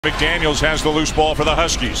McDaniels has the loose ball for the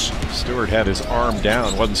Huskies. Stewart had his arm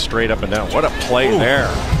down, wasn't straight up and down. What a play there.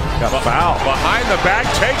 Got fouled. Behind the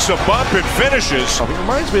back, takes a bump and finishes. He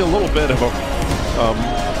reminds me a little bit of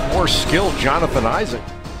a more skilled Jonathan Isaac.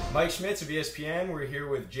 Mike Schmitz of ESPN. We're here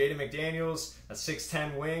with Jaden McDaniels, a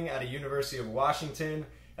 6'10 wing out of University of Washington.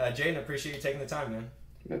 Jaden, appreciate you taking the time, man.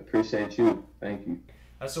 I appreciate you. Thank you.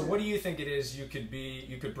 So what do you think it is you could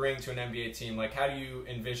bring to an NBA team? Like, how do you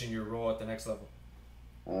envision your role at the next level?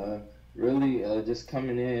 Really, just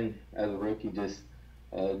coming in as a rookie, just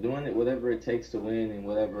doing it whatever it takes to win, and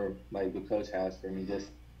whatever like the coach has for me. Just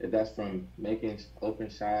if that's from making open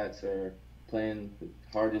shots or playing the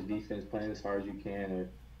hardest defense, playing as hard as you can, or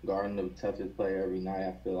guarding the toughest player every night.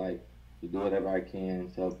 I feel like to do whatever I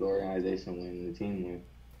can to help the organization win and the team win.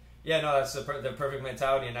 Yeah, no, that's the perfect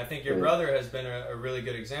mentality, and I think your brother has been a really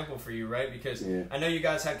good example for you, right? Because I know you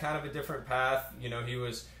guys had kind of a different path. You know, he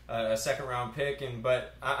was a second-round pick,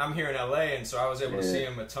 but I'm here in LA, and so I was able to see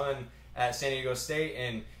him a ton at San Diego State,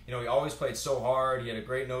 and you know, he always played so hard. He had a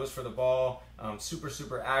great nose for the ball,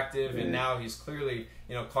 super active, and now he's clearly,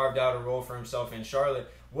 you know, carved out a role for himself in Charlotte.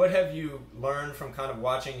 What have you learned from kind of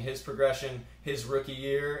watching his progression, his rookie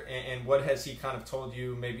year, and what has he kind of told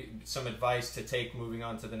you, maybe some advice to take moving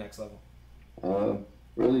on to the next level?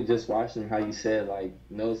 Really just watching how you said, like,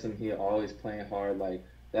 noticing he always playing hard. Like,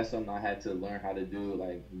 that's something I had to learn how to do,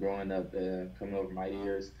 like, growing up, coming over my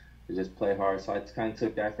years, to just play hard. So I kind of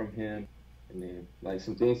took that from him. And then, like,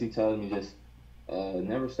 some things he told me, just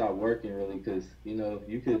never stop working, really, because, you know,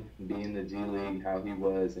 you could be in the G League how he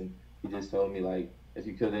was, and he just told me, like, if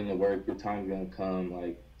you put in the work, your time's going to come.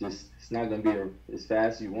 Like, just, it's not going to be as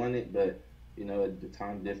fast as you want it, but, you know, the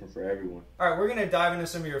time's different for everyone. All right, we're going to dive into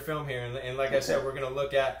some of your film here. And like I said, we're going to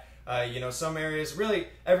look at, you know, some areas, really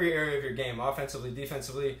every area of your game, offensively,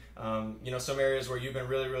 defensively, you know, some areas where you've been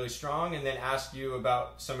really strong, and then ask you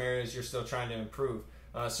about some areas you're still trying to improve.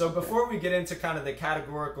 So before we get into kind of the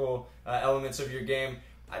categorical elements of your game,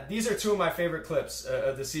 these are two of my favorite clips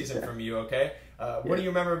of the season from you, okay? What do you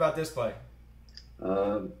remember about this play?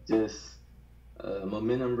 Just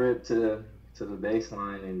momentum rip to the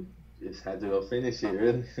baseline, and just had to go finish it,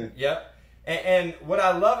 really. Yep. And what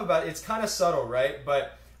I love about it, it's kind of subtle, right?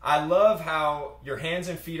 But I love how your hands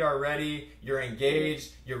and feet are ready, you're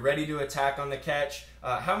engaged, you're ready to attack on the catch.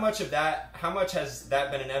 How much has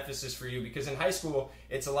that been an emphasis for you? Because in high school,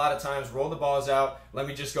 it's a lot of times roll the balls out, let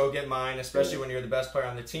me just go get mine, especially when you're the best player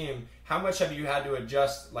on the team. How much have you had to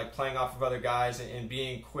adjust, like playing off of other guys and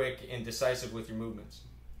being quick and decisive with your movements?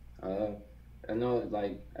 I know,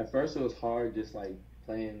 like, at first it was hard just, like,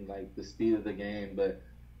 playing, like, the speed of the game, but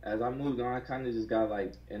as I moved on, I kind of just got,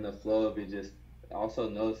 like, in the flow of it, just also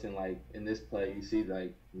noticing, like, in this play, you see,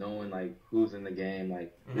 like, knowing, like, who's in the game,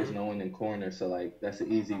 like, there's no one in corner, so, like, that's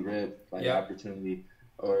an easy rip, like, opportunity,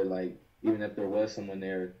 or, like, even if there was someone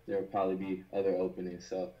there would probably be other openings.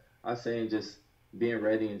 So I was saying just being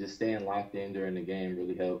ready and just staying locked in during the game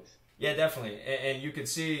really helps. Yeah, definitely. And you could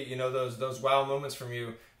see, you know, those wow moments from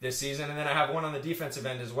you this season. And then I have one on the defensive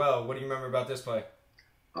end as well. What do you remember about this play?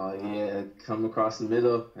 Oh, yeah, come across the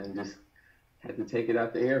middle and just had to take it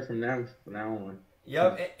out the air from now on.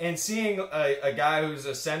 Yep, and seeing a guy who's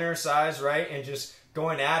a center size, right, and just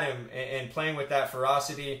going at him and playing with that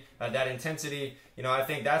ferocity, that intensity, you know, I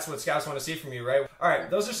think that's what scouts want to see from you, right? All right,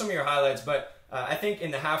 those are some of your highlights, but I think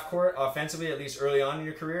in the half court, offensively, at least early on in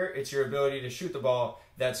your career, it's your ability to shoot the ball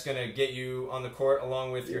that's going to get you on the court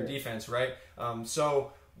along with your defense, right?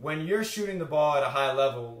 So when you're shooting the ball at a high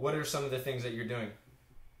level, what are some of the things that you're doing?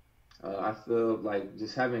 I feel like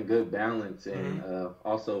just having good balance, and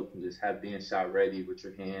also just being shot ready with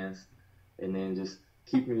your hands, and then just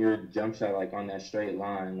keeping your jump shot like on that straight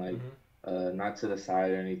line, like not to the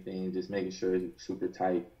side or anything, just making sure it's super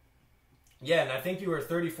tight. Yeah, and I think you were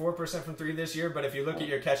 34% from three this year, but if you look at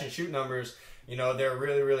your catch and shoot numbers, you know, they're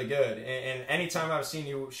really good. And anytime I've seen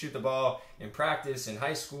you shoot the ball in practice, in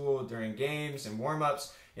high school, during games and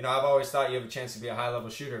warm-ups, you know, I've always thought you have a chance to be a high-level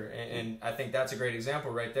shooter. And I think that's a great example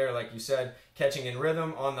right there. Like you said, catching in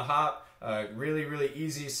rhythm, on the hop, really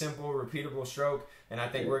easy, simple, repeatable stroke. And I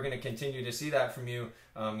think we're going to continue to see that from you,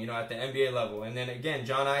 you know, at the NBA level. And then again,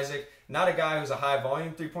 John Isaac, not a guy who's a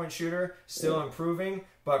high-volume three-point shooter, still improving,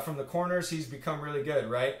 but from the corners, he's become really good,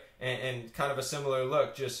 right? And kind of a similar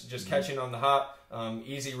look, just catching on the hop,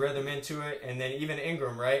 easy rhythm into it, and then even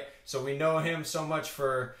Ingram, right? So we know him so much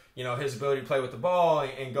for, you know, his ability to play with the ball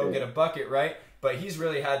and go get a bucket, right? But he's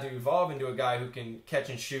really had to evolve into a guy who can catch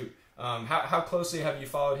and shoot. How closely have you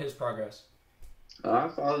followed his progress? I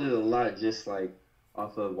followed it a lot, just like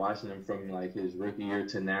off of watching him from like his rookie year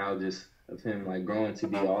to now, just of him like growing to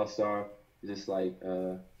be all-star. just like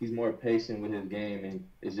he's more patient with his game, and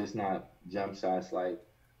it's just not jump shots. Like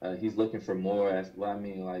he's looking for more. That's what I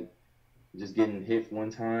mean. Like just getting hit one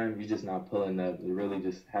time, you're just not pulling up. You're really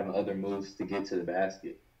just having other moves to get to the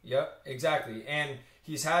basket. Yep, exactly. And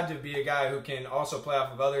he's had to be a guy who can also play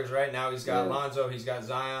off of others. Right now, he's got Lonzo, he's got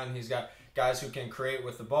Zion, he's got guys who can create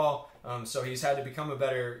with the ball. So he's had to become a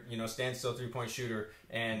better, standstill three-point shooter.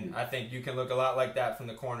 And I think you can look a lot like that from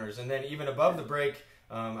the corners. And then even above the break,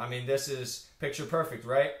 this is picture perfect,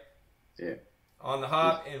 right? Yeah. On the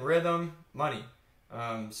hop, in rhythm, money.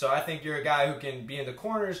 So I think you're a guy who can be in the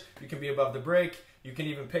corners. You can be above the break. You can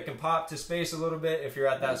even pick and pop to space a little bit if you're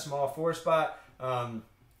at that small four spot.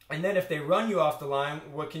 And then if they run you off the line,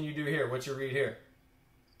 what can you do here? What's your read here?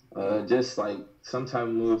 Just like some type of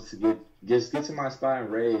moves to get to my spot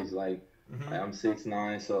and raise. Like I'm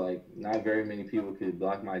 6'9", so like not very many people could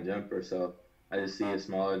block my jumper. So I just see a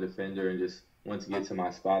smaller defender and just want to get to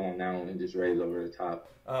my spot on that one and just raise over the top.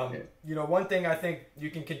 One thing I think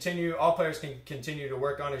all players can continue to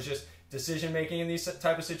work on is just decision making in these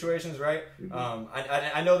type of situations, right?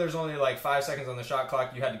 I know there's only like 5 seconds on the shot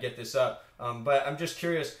clock. You had to get this up, but I'm just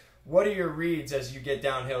curious. What are your reads as you get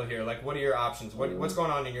downhill here? Like, what are your options? What's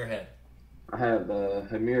going on in your head? I have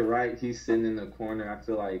Hamir Wright. He's sitting in the corner. I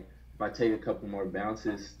feel like if I take a couple more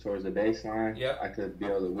bounces towards the baseline, I could be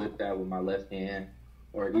able to whip that with my left hand.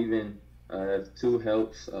 Or even if 2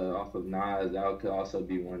 helps off of Nas, that could also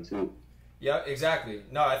be 1 too. Yeah, exactly.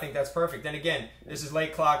 No, I think that's perfect. And again, this is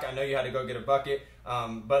late clock. I know you had to go get a bucket.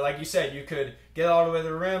 But like you said, you could get all the way to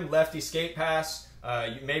the rim, lefty skate pass.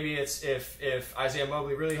 Maybe it's if Isaiah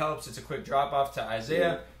Mobley really helps, it's a quick drop off to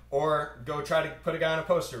Isaiah, or go try to put a guy on a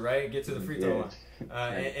poster, right? Get to the free throw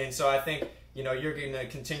line. And so I think you're going to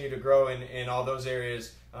continue to grow in all those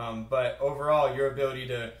areas. But overall, your ability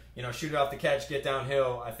to shoot it off the catch, get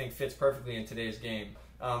downhill, I think fits perfectly in today's game.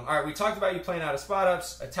 All right, we talked about you playing out of spot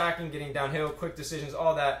ups, attacking, getting downhill, quick decisions,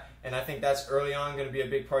 all that, and I think that's early on going to be a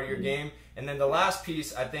big part of your game. And then the last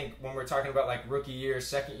piece, I think, when we're talking about like rookie year,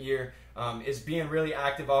 second year, is being really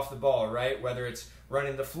active off the ball, right? Whether it's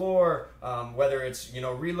running the floor, whether it's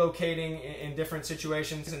relocating in different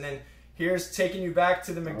situations, and then here's taking you back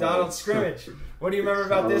to the McDonald's scrimmage. What do you remember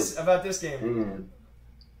about this game?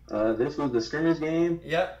 This was the scrimmage game.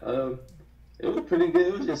 Yep. It was pretty good.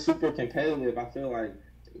 It was just super competitive. I feel like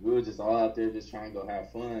we were just all out there just trying to go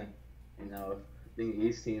have fun. I think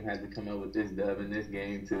each team had to come up with this dub in this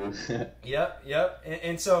game too. Yep.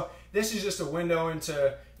 And so this is just a window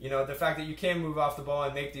into the fact that you can move off the ball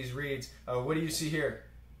and make these reads. What do you see here?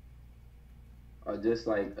 Just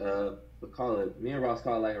like we call it. Me and Ross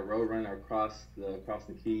call it like a road runner across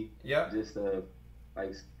the key. Yep. Just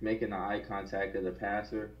like making the eye contact of the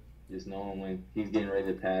passer. Just knowing when he's getting ready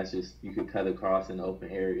to pass, you could cut across in the open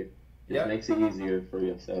area. It makes it easier for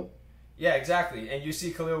yourself. Yeah, exactly. And you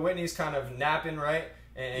see Khalil Whitney's kind of napping, right?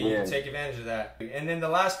 And you can take advantage of that. And then the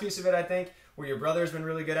last piece of it, I think, where your brother's been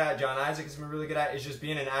really good at, John Isaac has been really good at, is just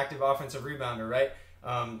being an active offensive rebounder, right?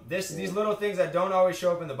 These little things that don't always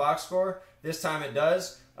show up in the box score, this time it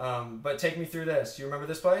does. But take me through this. Do you remember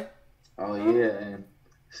this play? Oh, yeah. And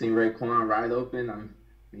seeing Raekwon right open,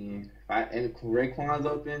 and Raekwon's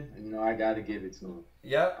open, I got to give it to him.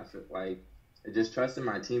 Yep. I feel like just trusting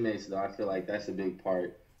my teammates, though, I feel like that's a big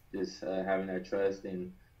part. Just having that trust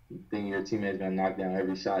and thinking your teammates going to knock down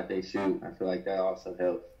every shot they shoot. I feel like that also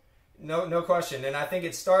helps. No question. And I think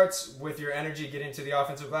it starts with your energy getting to the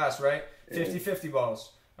offensive glass, right? 50-50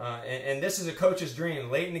 balls. And this is a coach's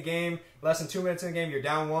dream. Late in the game, less than 2 minutes in the game, you're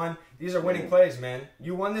down 1. These are winning plays, man.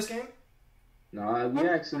 You won this game? No, we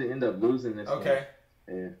actually end up losing this game. Okay.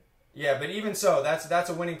 Yeah, but even so, that's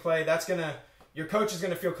a winning play. Your coach is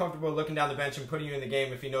gonna feel comfortable looking down the bench and putting you in the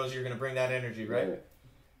game if he knows you're gonna bring that energy, right?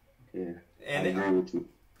 Yeah. And I agree with you.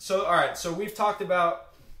 So, all right. So we've talked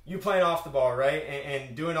about you playing off the ball, right,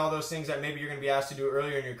 and doing all those things that maybe you're gonna be asked to do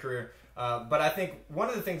earlier in your career. But I think one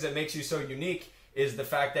of the things that makes you so unique is the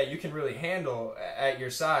fact that you can really handle at your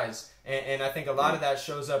size, and I think a lot of that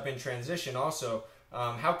shows up in transition also.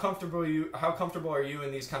 How comfortable are you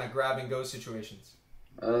in these kind of grab and go situations?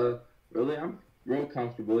 Really, I'm real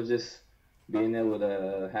comfortable. Just being able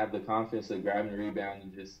to have the confidence of grabbing the rebound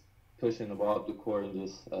and just pushing the ball up the court and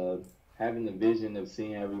just having the vision of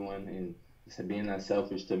seeing everyone and just being that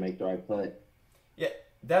selfish to make the right play. Yeah,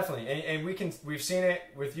 definitely. And we've seen it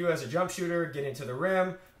with you as a jump shooter, getting to the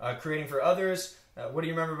rim, creating for others. What do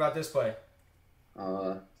you remember about this play?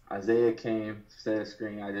 Isaiah came, set a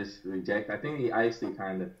screen. I just reject. I think he iced it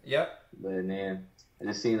kind of. Yep. But then I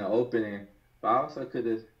just seen the opening. But I also could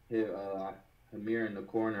have hit Hamir in the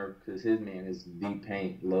corner because his man is deep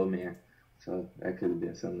paint, low man. So that could have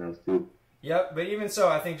been something else too. Yep, but even so,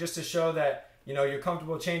 I think just to show that, you're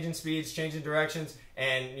comfortable changing speeds, changing directions,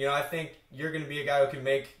 and, I think you're going to be a guy who can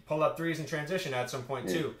make pull-up threes in transition at some point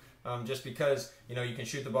too, just because, you can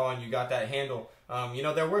shoot the ball and you got that handle.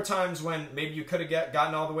 There were times when maybe you could have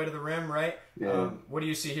gotten all the way to the rim, right? Yeah. What do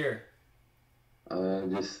you see here?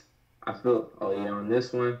 I feel, on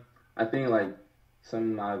this one, I think, like,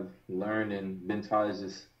 something I've learned and been taught is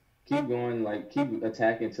just keep going, like, keep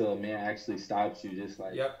attacking until a man actually stops you, just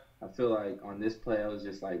like, Yep. I feel like on this play, I was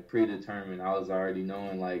just, like, predetermined. I was already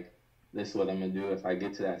knowing, like, this is what I'm going to do. If I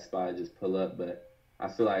get to that spot, I just pull up. But I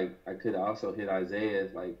feel like I could also hit Isaiah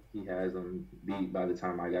if, like, he has him beat by the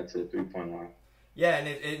time I got to the three-point line. Yeah,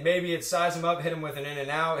 and maybe it's size him up, hit him with an in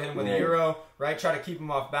and out, hit him with a Euro, right? Try to keep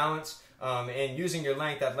him off balance, and using your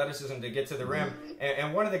length, athleticism to get to the rim.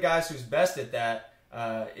 And one of the guys who's best at that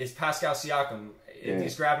is Pascal Siakam in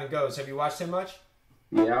these grab and goes. Have you watched him much?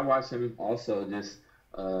 Yeah, I watched him also, just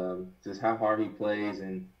how hard he plays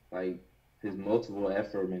and, like, his multiple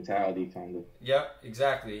effort mentality kind of. Yep,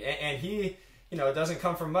 exactly. And he, it doesn't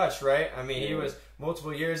come from much, right? I mean, he was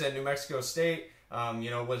multiple years at New Mexico State,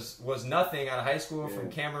 was nothing out of high school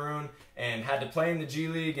from Cameroon and had to play in the G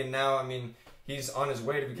League, and now, I mean, he's on his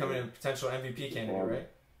way to becoming a potential MVP candidate, right?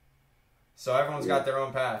 So everyone's got their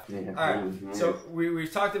own path. Yeah. All right, so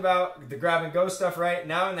we've talked about the grab and go stuff, right?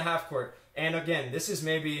 Now in the half court. And again, this is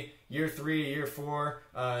maybe year 3, year 4,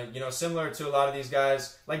 similar to a lot of these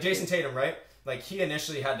guys, like Jason Tatum, right? Like, he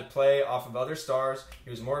initially had to play off of other stars. He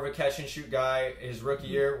was more of a catch-and-shoot guy his rookie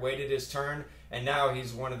year, waited his turn, and now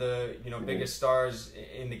he's one of the, biggest stars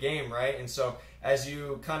in the game, right? And so as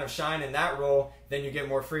you kind of shine in that role, then you get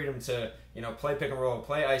more freedom to, play pick and roll,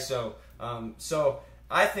 play ISO. So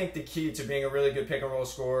I think the key to being a really good pick and roll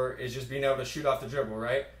scorer is just being able to shoot off the dribble,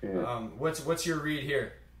 right? Yeah. What's your read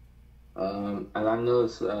here? And I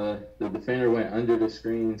noticed the defender went under the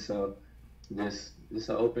screen, so just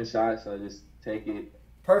an open shot, so just take it.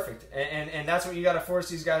 Perfect. And that's what you got to force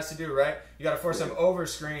these guys to do, right? You got to force them over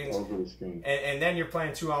screens. Over the screen. And then you're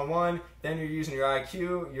playing 2-on-1. Then you're using your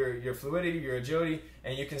IQ, your fluidity, your agility,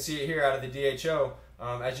 and you can see it here out of the DHO.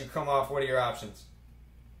 As you come off, what are your options?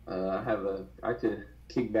 I could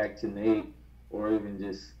kick back to Nate, or even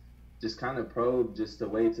just kind of probe just to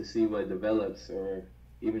wait to see what develops, or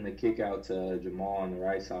even the kick out to Jamal on the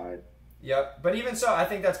right side. Yep, but even so, I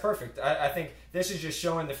think that's perfect. I think this is just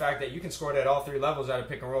showing the fact that you can score it at all 3 levels out of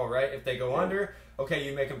pick and roll, right? If they go under, okay,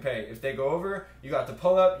 you make them pay. If they go over, you got the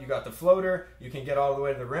pull-up, you got the floater, you can get all the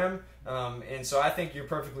way to the rim. And so I think you're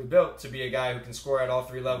perfectly built to be a guy who can score at all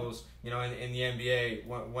 3 levels, in the NBA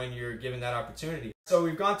when you're given that opportunity. So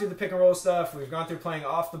we've gone through the pick and roll stuff. We've gone through playing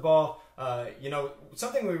off the ball.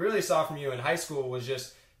 Something we really saw from you in high school was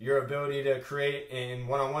just your ability to create in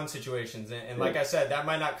one-on-one situations. And like I said, that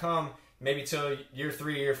might not come maybe till year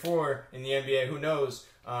 3, year 4 in the NBA, who knows?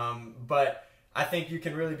 But I think you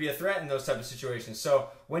can really be a threat in those type of situations. So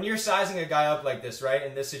when you're sizing a guy up like this, right,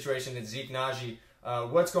 in this situation, it's Zeke Naji,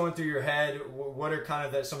 what's going through your head? What are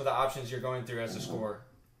kind of some of the options you're going through as a scorer?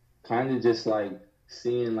 Kind of just like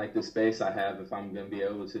seeing like the space I have, if I'm going to be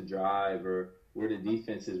able to drive, or where the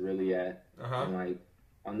defense is really at. And like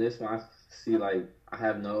on this one, I see like I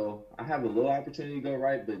have a little opportunity to go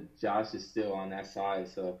right, but Josh is still on that side.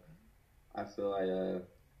 So I feel like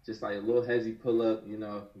just like a little hezzy pull up,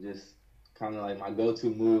 just kind of like my go-to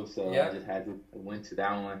move. So I just went to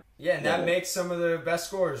that one. Yeah, and that makes some of the best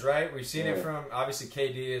scorers, right? We've seen it from, obviously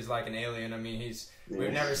KD is like an alien. I mean,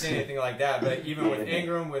 we've never seen anything like that. But even with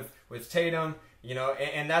Ingram, with Tatum,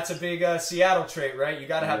 and that's a big Seattle trait, right? You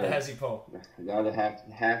got to have the hezzy pull. I gotta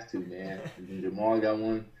have to, man. And Jamal got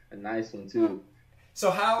a nice one too. So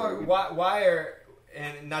why are,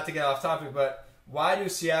 and not to get off topic, but why do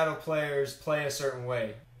Seattle players play a certain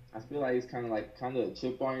way? I feel like it's kind of a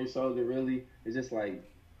chip on your shoulder, really. It's just like,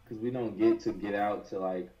 because we don't get out to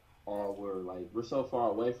like, we're so far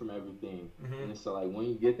away from everything. And so like when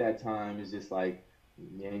you get that time, it's just like,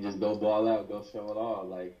 you just go ball out, go show it all,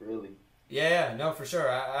 like really. Yeah, no, for sure.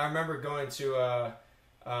 I remember going to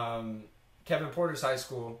Kevin Porter's high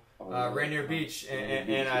school, Rainier Beach,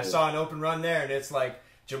 and I saw an open run there, and it's like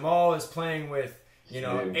Jamal is playing with,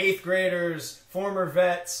 8th graders, former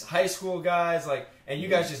vets, high school guys, like, and you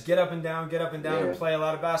guys just get up and down, and play a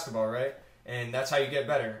lot of basketball, right? And that's how you get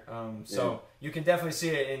better. So you can definitely see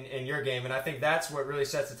it in your game, and I think that's what really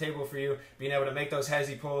sets the table for you, being able to make those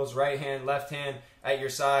hezzy pulls, right hand, left hand, at your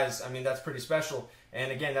size. I mean, that's pretty special.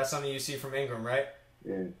 And again, that's something you see from Ingram, right?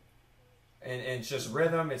 Yeah. And it's just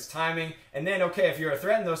rhythm, it's timing. And then, okay, if you're a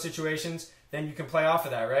threat in those situations, then you can play off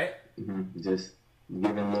of that, right? Just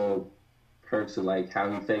giving little perks of like how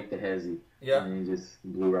he faked the hezzy. Yeah. And he just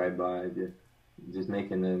blew right by it. just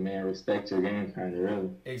making the man respect your game, kind of really.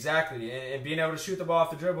 Exactly, and being able to shoot the ball off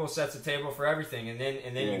the dribble sets the table for everything, and then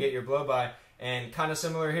you get your blow by, and kind of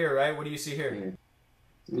similar here, right? What do you see here?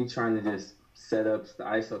 Yeah. Me trying to just set up the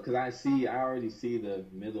ISO, because I already see the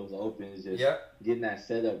middles open. It's just getting that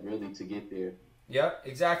setup really to get there. Yep,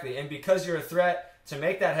 exactly, and because you're a threat to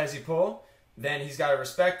make that hezzy pull, then he's got to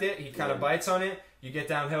respect it. He kind of bites on it. You get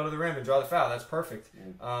downhill to the rim and draw the foul. That's perfect.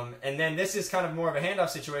 And then this is kind of more of a handoff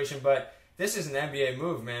situation, but this is an NBA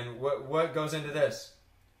move, man. What goes into this?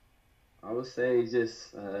 I would say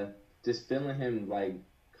just feeling him like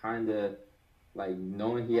kind of like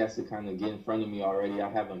knowing he has to kind of get in front of me already.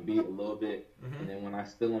 I have him beat a little bit, and then when I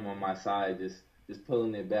steal him on my side, just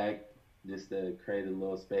pulling it back, just to create a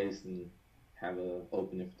little space and have an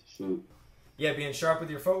opening to shoot. Yeah, being sharp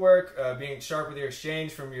with your footwork, being sharp with your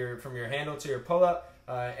exchange from your handle to your pull-up,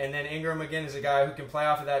 and then Ingram, again, is a guy who can play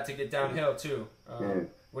off of that to get downhill, too.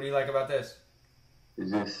 What do you like about this?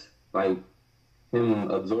 It's just, like,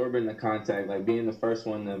 him absorbing the contact, like being the first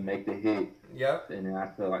one to make the hit. Yep. And then I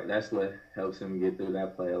feel like that's what helps him get through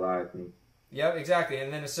that play a lot. Yep, exactly.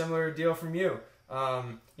 And then a similar deal from you.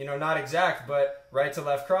 Not exact, but right to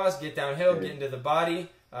left cross, get downhill, get into the body.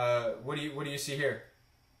 What do you see here?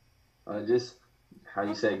 Just how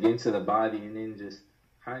you said, get into the body, and then just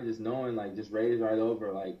kind of just knowing, like, just raise right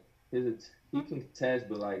over. Like, he can contest,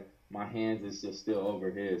 but, like, my hands is just still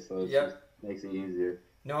over his, so it just makes it easier.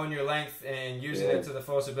 Knowing your length and using it to the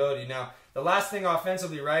fullest ability. Now, the last thing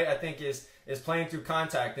offensively, right, I think is playing through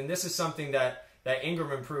contact, and this is something that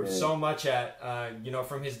Ingram improved so much at,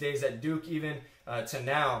 from his days at Duke even to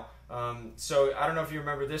now. So I don't know if you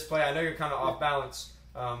remember this play. I know you're kind of off balance.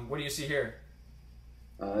 What do you see here?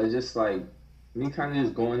 It's just like me kind of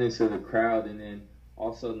just going into the crowd and then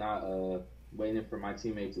also not waiting for my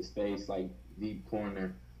teammate to space, like, deep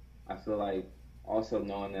corner. I feel like also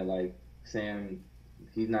knowing that, like, Sam,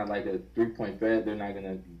 he's not like a three-point threat. They're not going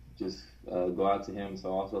to just go out to him.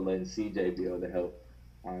 So also letting CJ be able to help.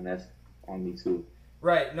 That's on me too.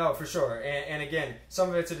 Right, no, for sure. And again, some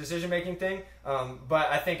of it's a decision-making thing. But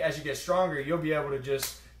I think as you get stronger, you'll be able to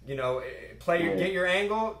just, get your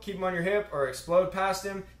angle, keep him on your hip, or explode past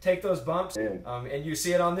him, take those bumps. And you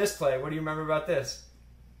see it on this play. What do you remember about this?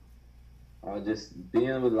 Just being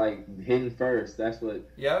able to, like, hitting first. That's what.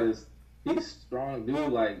 Yeah. Because he's strong,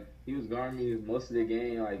 dude. Like, he was guarding me most of the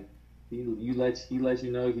game. Like, he lets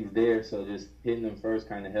you know he's there. So just hitting him first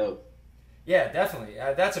kind of helps. Yeah, definitely.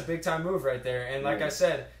 That's a big time move right there. And like I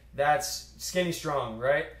said, that's skinny strong,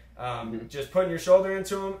 right? Just putting your shoulder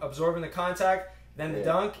into him, absorbing the contact, then the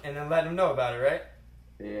dunk, and then letting him know about it, right?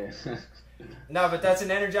 Yeah. No, but that's an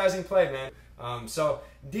energizing play, man. So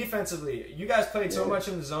defensively, you guys played so much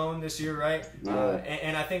in the zone this year, right?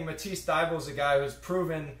 And I think Matisse Thybulle's a guy who's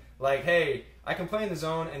proven, like, hey, I can play in the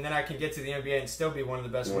zone, and then I can get to the NBA and still be one of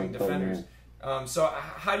the best wing defenders. So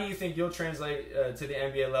how do you think you'll translate to the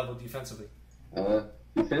NBA level defensively?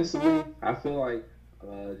 Defensively, I feel like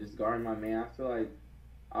just guarding my man, I feel like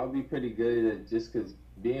I'll be pretty good at just because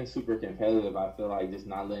being super competitive, I feel like just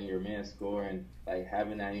not letting your man score and, like,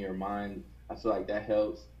 having that in your mind, I feel like that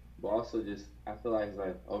helps. But also just, I feel like,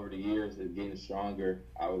 over the years of getting stronger,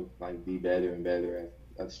 I would, like, be better and better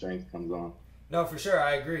as strength comes on. No, for sure,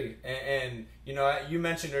 I agree. And you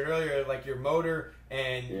mentioned it earlier, like, your motor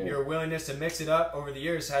and your willingness to mix it up over the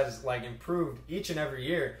years has, like, improved each and every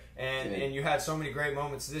year. And you had so many great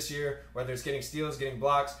moments this year, whether it's getting steals, getting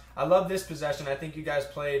blocks. I love this possession. I think you guys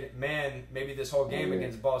played man maybe this whole game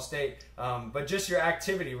against Ball State. But just your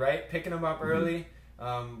activity, right? Picking them up early.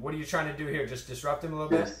 What are you trying to do here? Just disrupt them a little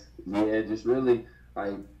bit? Yeah, just really,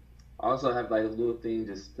 like, I also have, like, a little thing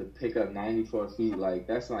just to pick up 94 feet. Like,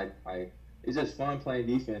 that's like it's just fun playing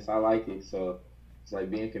defense. I like it. So it's like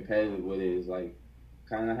being competitive with it is like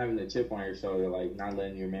kind of having a chip on your shoulder, like not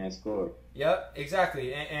letting your man score. Yep,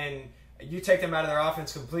 exactly. And you take them out of their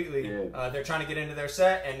offense completely. They're trying to get into their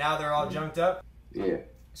set, and now they're all junked up.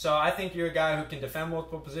 So I think you're a guy who can defend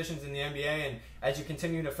multiple positions in the NBA, and as you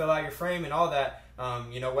continue to fill out your frame and all that,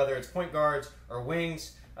 whether it's point guards or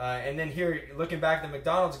wings, and then here, looking back at the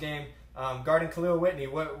McDonald's game, guarding Khalil Whitney,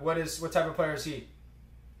 what type of player is he?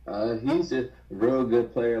 He's just a real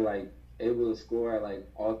good player, like able to score at like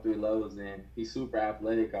all three levels, and he's super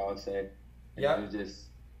athletic, I would say. And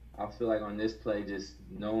I feel like on this play, just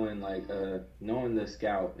knowing the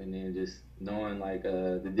scout, and then just knowing like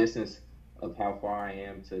the distance of how far I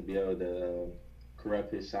am to be able to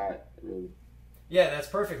corrupt his shot, really. Yeah, that's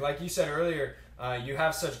perfect. Like you said earlier, you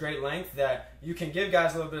have such great length that you can give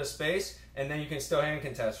guys a little bit of space, and then you can still hand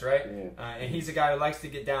contest, right? And he's a guy who likes to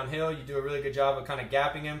get downhill. You do a really good job of kind of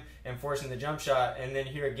gapping him and forcing the jump shot. And then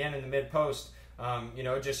here again in the mid-post,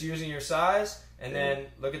 just using your size and then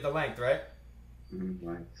look at the length, right?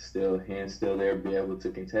 Like hands still there, be able to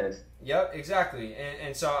contest. Yep, exactly.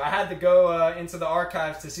 And so I had to go into the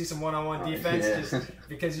archives to see some one-on-one defense just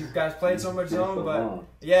because you guys played so much zone. But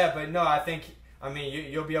no, I mean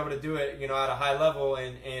you'll be able to do it, at a high level,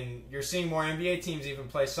 and you're seeing more NBA teams even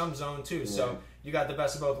play some zone too. So you got the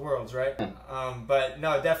best of both worlds, right? But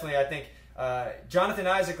no, definitely, I think Jonathan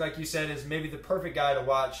Isaac, like you said, is maybe the perfect guy to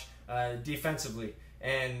watch defensively.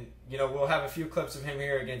 And, we'll have a few clips of him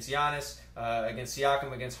here against Giannis, against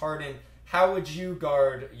Siakam, against Harden. How would you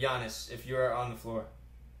guard Giannis if you're on the floor?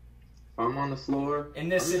 If I'm on the floor? In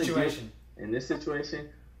this situation,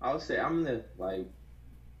 I would say I would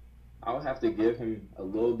have to give him a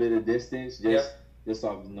little bit of distance just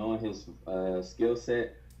off knowing his skill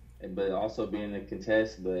set, but also being a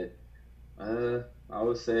contest. But I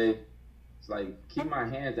would say it's like keep my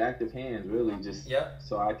hands active hands, really, just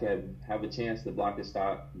so I can have a chance to block the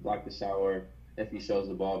shot, or if he shows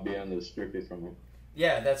the ball, be able to restrict it from him.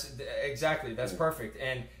 Yeah, that's perfect.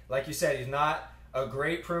 And like you said, he's not a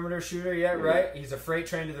great perimeter shooter yet, right? He's a freight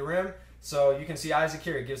train to the rim. So you can see Isaac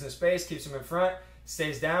here. He gives him space, keeps him in front,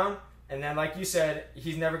 stays down, and then like you said,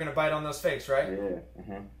 he's never going to bite on those fakes, right?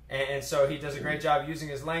 Yeah. And so he does a great job using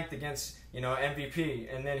his length against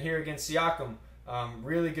MVP. And then here against Siakam,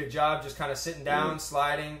 really good job just kind of sitting down,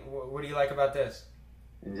 sliding. What do you like about this?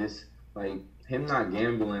 And just like him not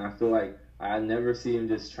gambling, I feel like I never see him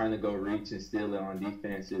just trying to go reach and steal it on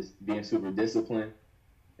defense, just being super disciplined.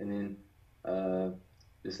 And then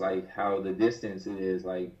just like how the distance it is,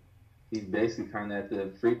 like he's basically kind of at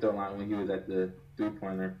the free throw line when he was at the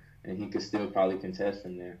three-pointer, and he could still probably contest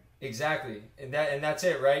from there. Exactly, and that's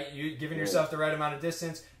it, right? You giving yourself the right amount of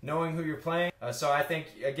distance, knowing who you're playing. So I think,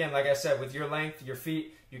 again, like I said, with your length, your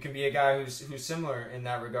feet, you can be a guy who's similar in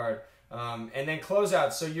that regard. And then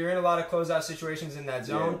closeouts. So you're in a lot of closeout situations in that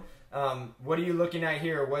zone. What are you looking at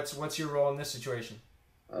here? What's your role in this situation?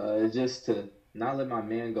 Just to not let my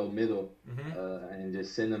man go middle, and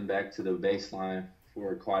just send him back to the baseline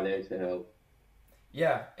for quad A to help.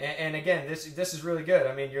 Yeah, and again, this is really good.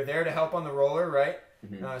 I mean, you're there to help on the roller, right?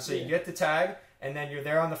 So you get the tag, and then you're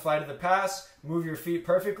there on the flight of the pass, move your feet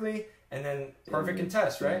perfectly, and then perfect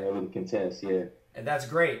contest, right? Yeah, contest, yeah. And that's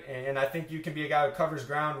great. And I think you can be a guy who covers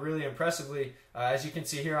ground really impressively. As you can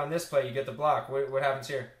see here on this play, you get the block. What happens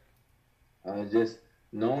here? Just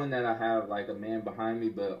knowing that I have like a man behind me,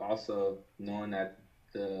 but also knowing that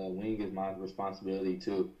the wing is my responsibility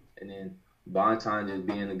too. And then Bonton just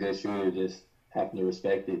being a good shooter, just having to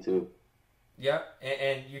respect it too. Yep,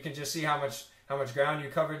 and you can just see how much ground you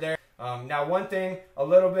covered there. Now, one thing, a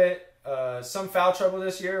little bit, some foul trouble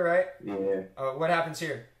this year, right? Yeah. What happens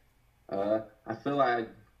here? I feel like I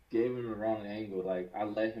gave him the wrong angle. Like, I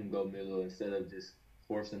let him go middle instead of just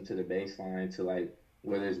force him to the baseline to, like,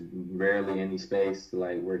 where there's rarely any space to,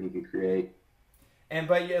 like, where he could create.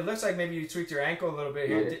 But it looks like maybe you tweaked your ankle a little bit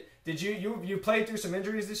here. Did you played through some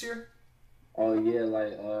injuries this year? Oh, yeah.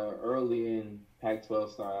 Like, early in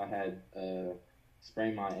Pac-12 start, I had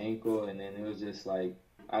sprained my ankle, and then it was just, like,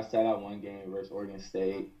 I sat out one game versus Oregon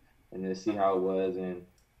State and then see how it was. And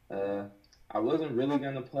I wasn't really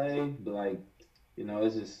going to play, but, like,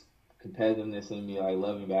 it's just competitiveness in me, like,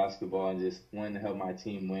 loving basketball and just wanting to help my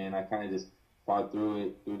team win. I kind of just fought through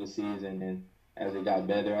it through the season, and as it got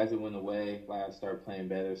better, as it went away, like, I started playing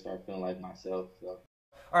better, started feeling like myself. So.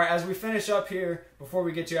 All right, as we finish up here, before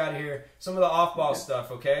we get you out of here, some of the off-ball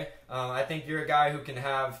stuff, okay? I think you're a guy who can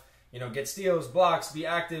have, get steals, blocks, be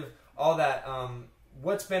active, all that.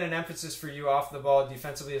 What's been an emphasis for you off the ball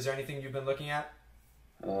defensively? Is there anything you've been looking at?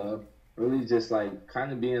 Really just, like,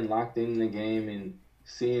 kind of being locked in the game and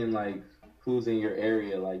seeing, like, who's in your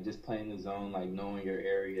area, like, just playing the zone, like, knowing your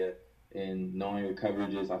area and knowing your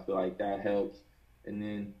coverages. I feel like that helps. And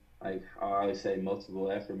then, like, I always say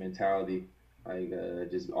multiple effort mentality. Like,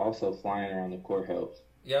 just also flying around the court helps.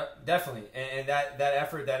 Yep, definitely. And that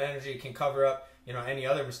effort, that energy can cover up, any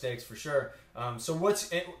other mistakes for sure. So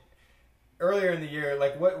earlier in the year,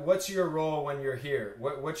 like, what's your role when you're here?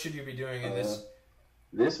 What should you be doing in this?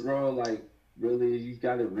 This role, like, really, you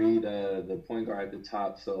got to read the point guard at the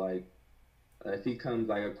top. So, like, if he comes,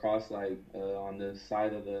 like, across, like, on the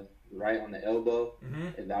side of the right on the elbow,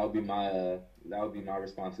 that would be my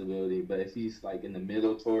responsibility. But if he's, like, in the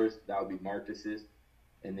middle towards, that would be Marcus's.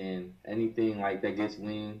 And then anything, like, that gets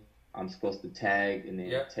winged, I'm supposed to tag and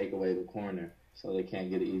then take away the corner so they can't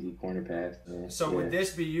get an easy corner pass. So would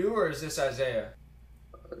this be you, or is this Isaiah?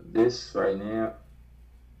 This right now,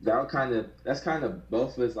 that's kind of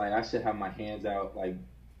both of us. Like, I should have my hands out, like,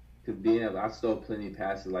 because I've stole plenty of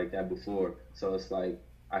passes like that before. So it's like,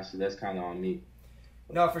 that's kind of on me.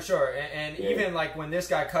 No, for sure. And even, like, when this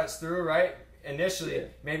guy cuts through, right, initially,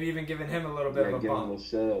 maybe even giving him a little bit of a bump. Give him a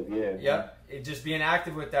shove, yeah. Yep, just being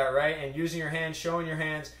active with that, right? And using your hands, showing your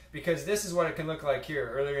hands, because this is what it can look like here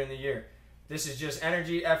earlier in the year. This is just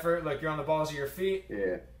energy, effort. Look, you're on the balls of your feet.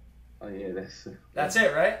 Yeah. Oh, yeah, that's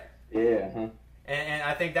it, right? Yeah, And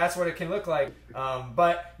I think that's what it can look like.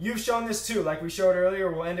 But you've shown this too, like we showed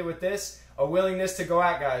earlier. We'll end it with this: a willingness to go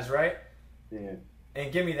at guys, right? Yeah.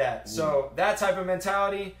 And give me that. So that type of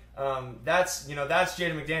mentality, that's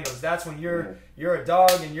Jaden McDaniels. That's when you're a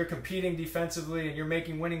dog and you're competing defensively and you're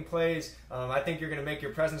making winning plays. I think you're going to make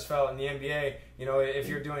your presence felt in the NBA, if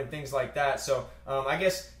you're doing things like that. So I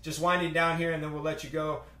guess just winding down here, and then we'll let you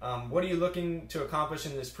go. What are you looking to accomplish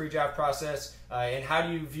in this pre-draft process, and how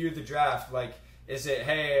do you view the draft? Like, is it,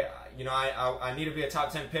 hey, I need to be a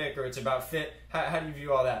top 10 pick, or it's about fit? How do you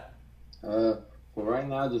view all that? For right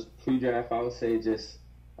now, just pre-draft, I would say just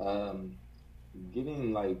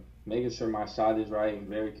making sure my shot is right and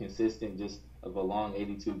very consistent, just of a long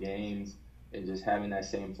 82 games, and just having that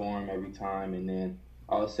same form every time. And then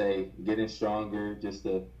I would say getting stronger, just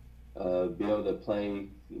to be able to play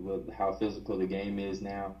with how physical the game is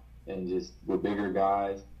now, and just with bigger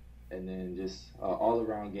guys. And then just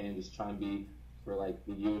all-around game, just trying to be, for like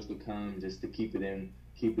the years to come, just to keep it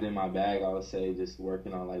in my bag. I would say just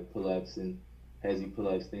working on like pull-ups and heavy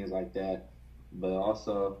pull-ups, things like that. But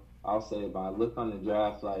also, I'll say if I look on the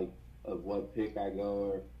draft, like, of what pick I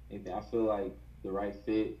go or anything, I feel like the right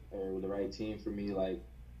fit or the right team for me, like,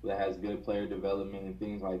 that has good player development and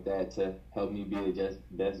things like that to help me be the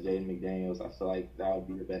best Jaden McDaniels, I feel like that would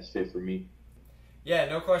be the best fit for me. Yeah,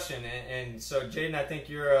 no question. And so, Jaden, I think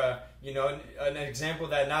you're an example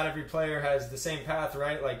that not every player has the same path,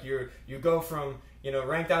 right? Like, you go from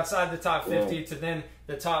ranked outside the top 50 to then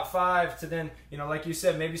the top 5 to then, like you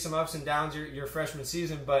said, maybe some ups and downs your freshman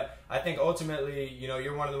season. But I think ultimately,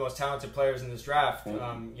 you're one of the most talented players in this draft, at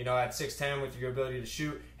 6'10", with your ability to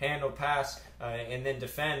shoot, handle, pass, and then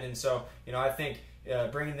defend. And so, I think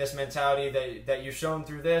bringing this mentality that you've shown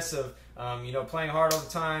through this of, playing hard all the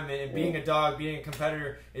time and being a dog, being a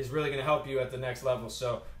competitor is really going to help you at the next level.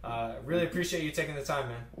 So really appreciate you taking the time,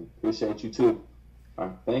 man. Appreciate you too. All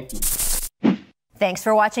right, thank you. Thanks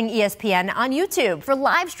for watching ESPN on YouTube. For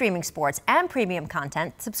live streaming sports and premium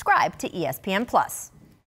content, subscribe to ESPN+.